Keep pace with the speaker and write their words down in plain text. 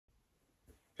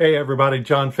Hey everybody,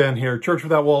 John Fenn here, Church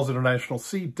Without Walls International,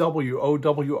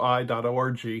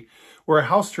 CWOWI.org. We're a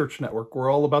house church network.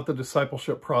 We're all about the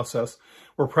discipleship process.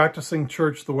 We're practicing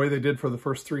church the way they did for the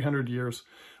first 300 years,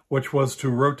 which was to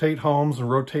rotate homes and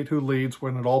rotate who leads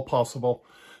when at all possible,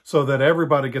 so that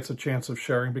everybody gets a chance of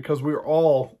sharing, because we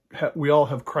all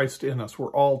have Christ in us.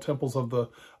 We're all temples of the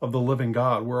living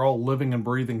God. We're all living and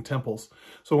breathing temples.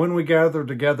 So when we gather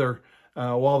together,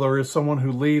 while there is someone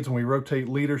who leads and we rotate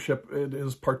leadership, it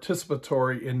is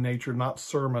participatory in nature, not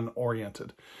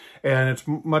sermon-oriented. And it's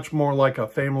much more like a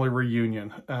family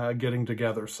reunion getting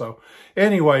together. So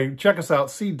anyway, check us out,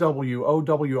 CWOWI.org.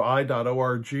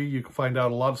 You can find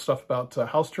out a lot of stuff about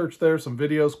house church there, some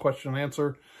videos, question and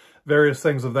answer, various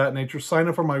things of that nature. Sign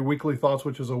up for my weekly thoughts,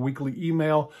 which is a weekly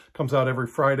email. Comes out every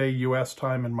Friday, U.S.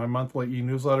 time, and my monthly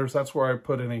e-newsletters. That's where I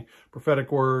put any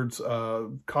prophetic words,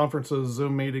 conferences,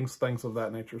 Zoom meetings, things of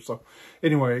that nature. So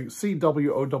anyway,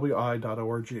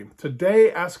 CWOWI.org.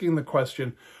 Today, asking the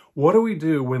question, what do we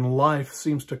do when life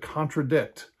seems to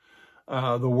contradict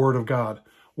the Word of God?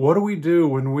 What do we do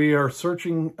when we are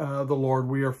searching the Lord?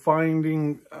 We are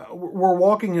finding, we're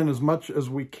walking in as much as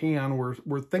we can.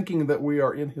 We're thinking that we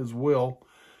are in His will,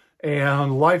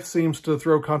 and life seems to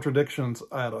throw contradictions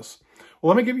at us.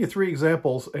 Well, let me give you 3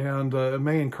 examples, and it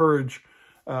may encourage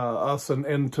us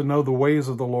and to know the ways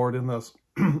of the Lord in this.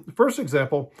 The first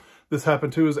example this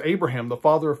happened to is Abraham, the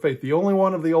father of faith, the only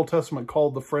one of the Old Testament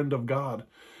called the friend of God.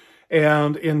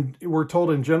 And we're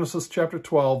told in Genesis chapter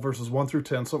 12, verses 1 through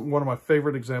 10, one of my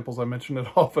favorite examples, I mention it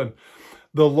often.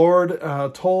 The Lord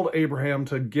told Abraham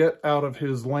to get out of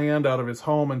his land, out of his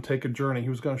home, and take a journey. He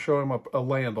was going to show him a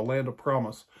land of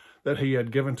promise that he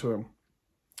had given to him.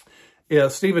 Yeah,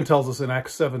 Stephen tells us in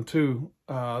Acts 7:2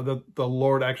 that the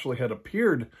Lord actually had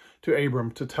appeared to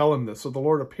Abram to tell him this. So the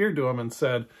Lord appeared to him and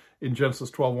said in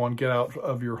Genesis 12:1, get out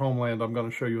of your homeland, I'm going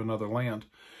to show you another land.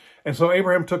 And so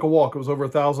Abraham took a walk. It was over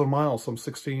 1,000 miles, some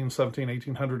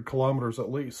 1,800 kilometers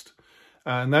at least.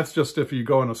 And that's just if you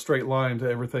go in a straight line to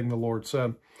everything the Lord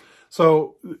said.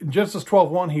 So in Genesis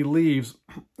 12:1, he leaves.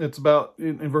 It's about,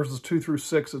 in verses 2 through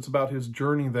 6, it's about his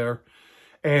journey there.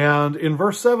 And in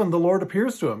verse 7, the Lord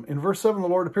appears to him. In verse 7, the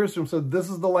Lord appears to him and said,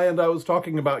 this is the land I was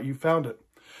talking about. You found it.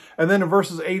 And then in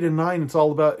verses 8 and 9,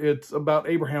 it's about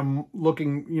Abraham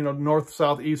looking, north,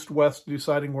 south, east, west,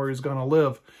 deciding where he's going to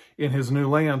live in his new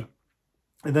land.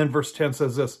 And then verse 10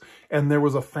 says this, and there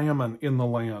was a famine in the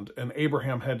land, and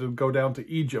Abraham had to go down to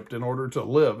Egypt in order to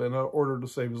live, in order to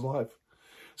save his life.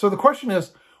 So the question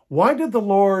is, why did the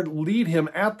Lord lead him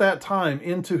at that time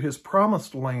into his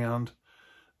promised land,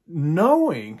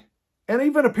 knowing, and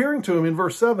even appearing to him in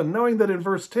verse 7, knowing that in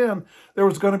verse 10, there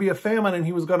was going to be a famine and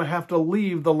he was going to have to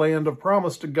leave the land of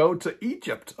promise to go to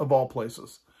Egypt, of all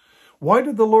places? Why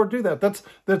did the Lord do that?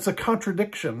 That's a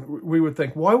contradiction, we would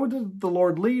think. Why would the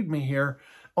Lord lead me here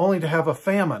only to have a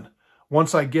famine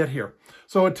once I get here?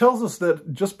 So it tells us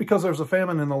that just because there's a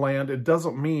famine in the land, it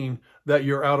doesn't mean that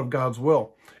you're out of God's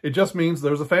will. It just means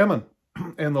there's a famine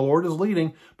and the Lord is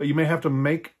leading, but you may have to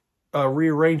make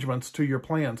rearrangements to your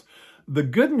plans. The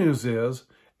good news is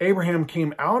Abraham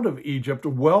came out of Egypt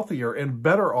wealthier and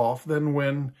better off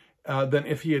than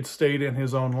if he had stayed in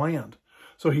his own land.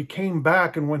 So he came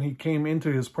back, and when he came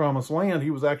into his promised land, he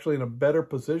was actually in a better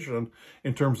position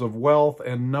in terms of wealth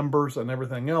and numbers and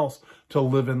everything else to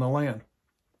live in the land.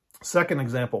 Second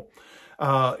example,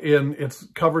 it's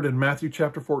covered in Matthew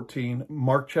chapter 14,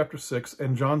 Mark chapter 6,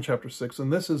 and John chapter 6,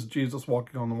 and this is Jesus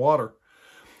walking on the water.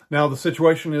 Now, the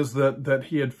situation is that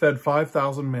he had fed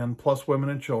 5,000 men, plus women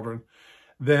and children.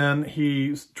 Then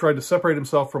he tried to separate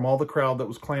himself from all the crowd that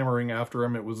was clamoring after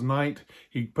him. It was night.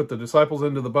 He put the disciples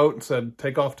into the boat and said,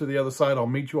 take off to the other side. I'll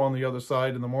meet you on the other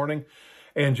side in the morning.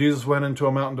 And Jesus went into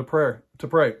a mountain to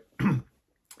pray.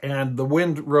 And the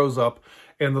wind rose up,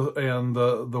 and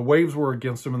the waves were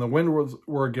against him, and the wind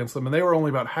were against them. And they were only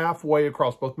about halfway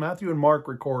across. Both Matthew and Mark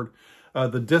record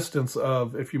the distance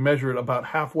of, if you measure it, about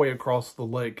halfway across the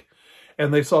lake.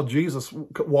 And they saw Jesus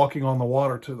walking on the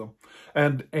water to them.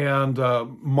 And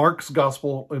Mark's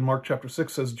gospel in Mark chapter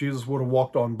 6 says Jesus would have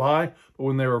walked on by, but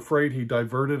when they were afraid, he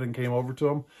diverted and came over to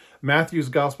them. Matthew's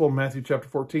gospel, Matthew chapter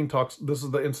 14, this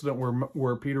is the incident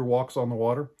where Peter walks on the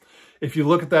water. If you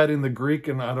look at that in the Greek,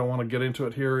 and I don't want to get into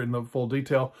it here in the full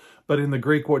detail, but in the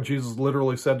Greek, what Jesus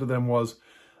literally said to them was,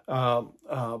 what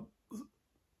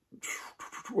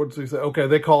does he say? Okay,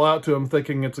 they call out to him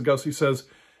thinking it's a ghost. He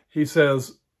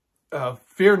says,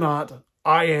 fear not,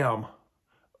 I am.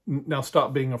 Now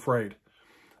stop being afraid.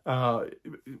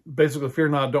 Basically, fear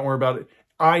not, don't worry about it.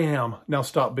 I am. Now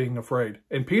stop being afraid.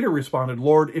 And Peter responded,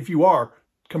 Lord, if you are,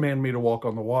 command me to walk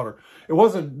on the water.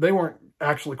 They weren't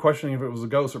actually questioning if it was a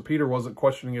ghost, or Peter wasn't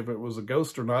questioning if it was a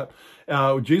ghost or not.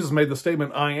 Jesus made the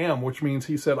statement, I am, which means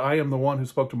he said, I am the one who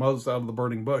spoke to Moses out of the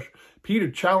burning bush. Peter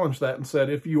challenged that and said,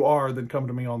 if you are, then come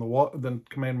to me on the water, then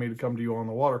command me to come to you on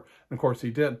the water. And of course he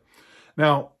did.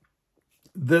 Now,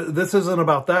 this isn't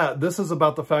about that. This is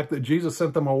about the fact that Jesus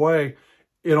sent them away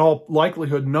in all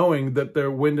likelihood, knowing that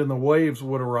the wind and the waves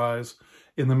would arise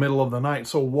in the middle of the night.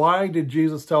 So why did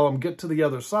Jesus tell them, get to the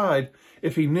other side,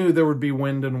 if he knew there would be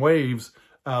wind and waves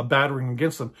battering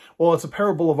against them? Well, it's a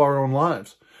parable of our own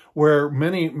lives, where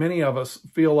many of us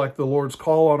feel like the Lord's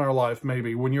call on our life,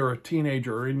 maybe when you're a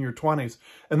teenager or in your 20s,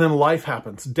 and then life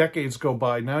happens. Decades go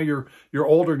by. Now you're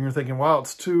older and you're thinking, wow,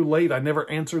 it's too late. I never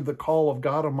answered the call of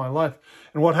God on my life.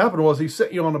 And what happened was he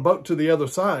set you on a boat to the other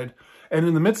side, and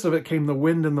in the midst of it came the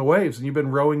wind and the waves, and you've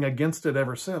been rowing against it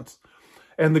ever since.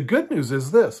 And the good news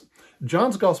is this.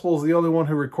 John's gospel is the only one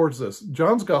who records this.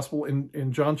 John's gospel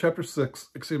in John chapter 6,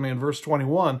 in verse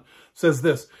 21, says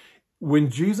this: when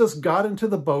Jesus got into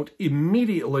the boat,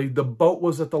 immediately the boat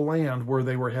was at the land where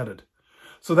they were headed.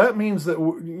 So that means that,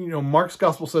 Mark's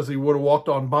gospel says he would have walked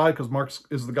on by, because Mark's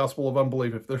is the gospel of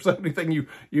unbelief. If there's anything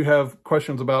you have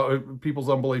questions about people's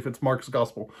unbelief, it's Mark's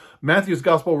gospel. Matthew's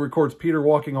gospel records Peter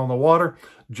walking on the water.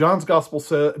 John's gospel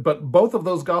says, but both of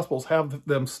those gospels have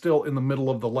them still in the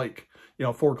middle of the lake.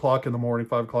 4 o'clock in the morning,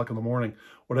 5 o'clock in the morning,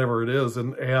 whatever it is.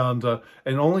 And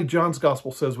only John's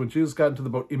gospel says when Jesus got into the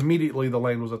boat, immediately the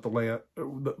land was at the land,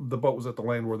 the boat was at the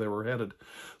land where they were headed.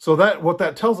 So what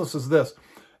that tells us is this: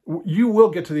 you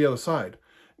will get to the other side.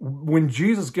 When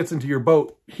Jesus gets into your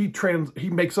boat, he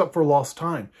makes up for lost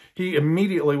time. He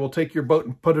immediately will take your boat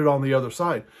and put it on the other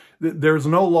side. There's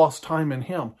no lost time in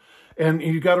him. And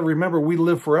you got to remember, we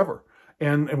live forever.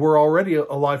 And we're already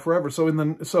alive forever.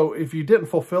 So if you didn't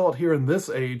fulfill it here in this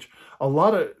age, a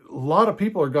lot of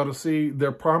people are going to see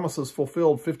their promises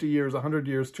fulfilled 50 years, 100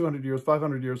 years, 200 years,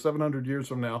 500 years, 700 years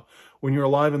from now, when you're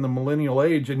alive in the millennial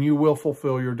age, and you will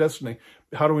fulfill your destiny.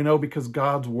 How do we know? Because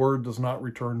God's word does not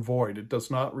return void. It does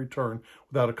not return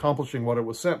without accomplishing what it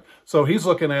was sent. So he's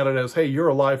looking at it as, hey, you're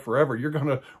alive forever. You're going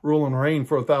to rule and reign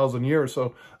for 1,000 years.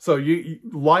 So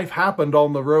life happened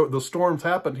on the road. The storms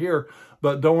happened here.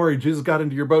 But don't worry, Jesus got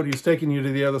into your boat. He's taking you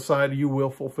to the other side. You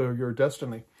will fulfill your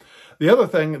destiny. The other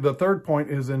thing, the third point,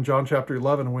 is in John chapter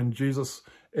 11, when Jesus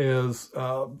is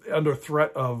under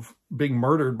threat of being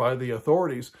murdered by the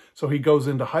authorities. So he goes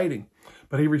into hiding.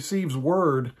 But he receives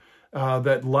word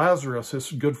that Lazarus,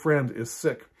 his good friend, is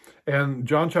sick. And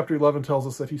John chapter 11 tells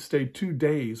us that he stayed 2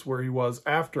 days where he was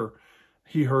after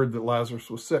he heard that Lazarus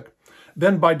was sick.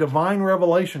 Then by divine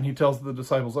revelation, he tells the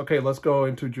disciples, okay, let's go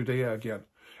into Judea again.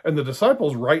 And the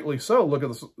disciples, rightly so, look at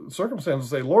the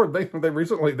circumstances and say, Lord,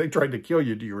 they tried to kill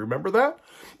you. Do you remember that?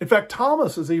 In fact,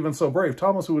 Thomas is even so brave.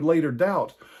 Thomas, who would later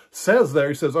doubt, says there,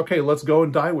 he says, okay, let's go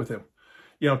and die with him.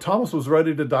 Thomas was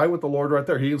ready to die with the Lord right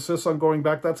there. He insists on going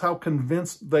back. That's how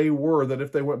convinced they were that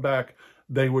if they went back,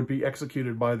 they would be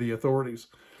executed by the authorities.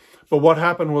 But what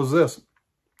happened was this.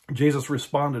 Jesus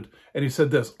responded, and he said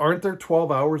this: aren't there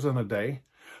 12 hours in a day?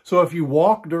 So if you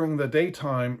walk during the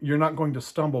daytime, you're not going to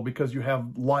stumble because you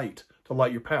have light to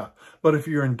light your path. But if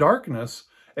you're in darkness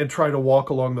and try to walk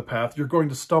along the path, you're going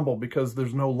to stumble because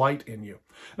there's no light in you.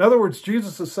 In other words,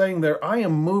 Jesus is saying there, I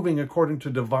am moving according to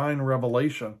divine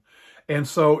revelation. And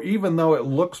so even though it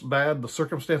looks bad, the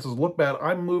circumstances look bad,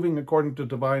 I'm moving according to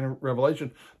divine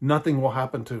revelation. Nothing will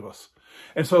happen to us.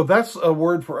 And so that's a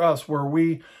word for us where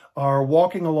we are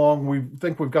walking along. We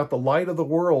think we've got the light of the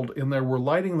world in there. We're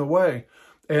lighting the way.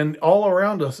 And all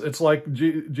around us, it's like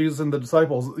Jesus and the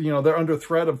disciples, they're under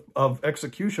threat of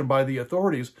execution by the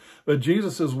authorities. But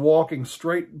Jesus is walking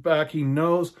straight back. He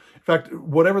knows, in fact,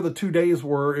 whatever the 2 days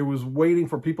were, it was waiting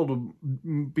for people to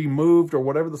be moved or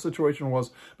whatever the situation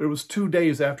was. But it was 2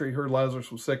 days after he heard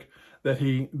Lazarus was sick that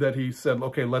he said,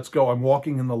 okay, let's go. I'm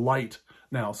walking in the light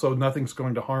now, so nothing's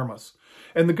going to harm us.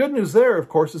 And the good news there, of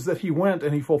course, is that he went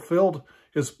and he fulfilled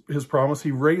his promise.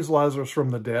 He raised Lazarus from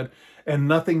the dead, and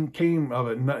nothing came of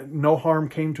it. No harm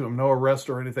came to him, no arrest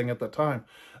or anything at that time,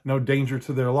 no danger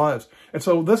to their lives. And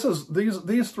so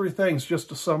these three things, just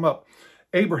to sum up.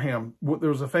 Abraham, there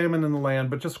was a famine in the land,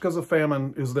 but just because a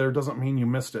famine is there doesn't mean you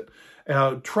missed it.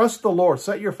 Trust the Lord.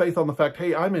 Set your faith on the fact,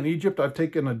 hey, I'm in Egypt. I've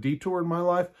taken a detour in my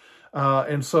life,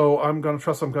 and so I'm going to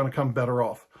trust I'm going to come better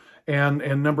off.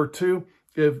 And number two,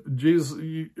 if Jesus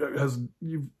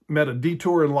you've met a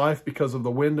detour in life because of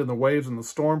the wind and the waves and the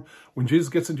storm, when Jesus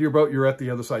gets into your boat, you're at the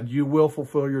other side. You will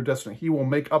fulfill your destiny. He will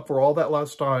make up for all that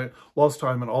lost time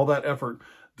and all that effort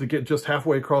to get just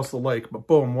halfway across the lake. But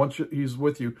boom, once he's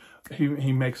with you,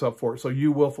 he makes up for it. So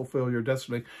you will fulfill your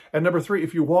destiny. And number three,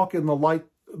 if you walk in the light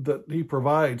that he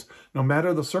provides, no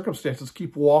matter the circumstances,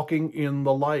 keep walking in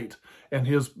the light. And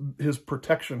his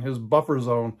protection, his buffer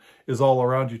zone is all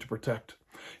around you to protect.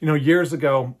 You know, years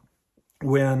ago,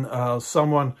 when I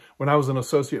was an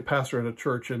associate pastor at a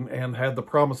church and had the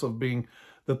promise of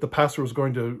that the pastor was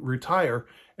going to retire,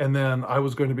 and then I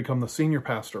was going to become the senior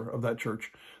pastor of that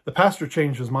church. The pastor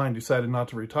changed his mind, decided not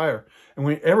to retire. And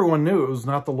everyone knew it was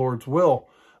not the Lord's will,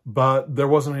 but there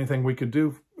wasn't anything we could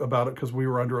do about it because we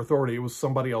were under authority. It was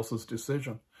somebody else's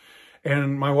decision.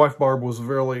 And my wife, Barb, was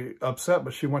really upset,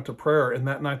 but she went to prayer. And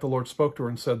that night the Lord spoke to her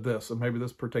and said this, and maybe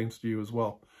this pertains to you as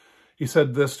well. He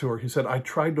said this to her. He said, I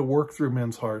tried to work through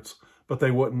men's hearts, but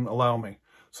they wouldn't allow me.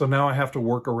 So now I have to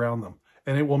work around them.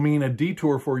 And it will mean a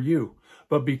detour for you.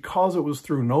 But because it was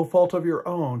through no fault of your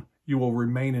own, you will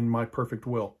remain in my perfect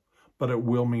will. But it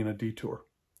will mean a detour.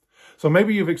 So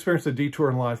maybe you've experienced a detour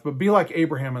in life, but be like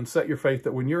Abraham and set your faith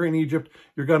that when you're in Egypt,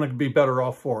 you're going to be better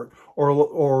off for it.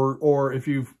 Or if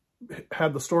you've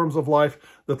had the storms of life,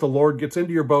 that the Lord gets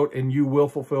into your boat and you will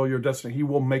fulfill your destiny. He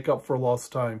will make up for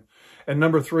lost time. And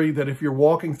number 3, that if you're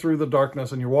walking through the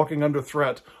darkness and you're walking under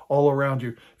threat all around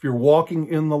you, if you're walking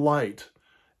in the light,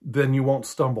 then you won't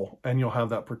stumble and you'll have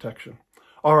that protection.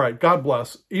 All right, God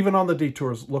bless. Even on the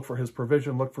detours, look for his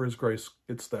provision, look for his grace.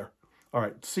 It's there. All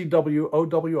right, cwowi.org.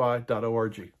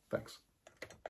 Thanks.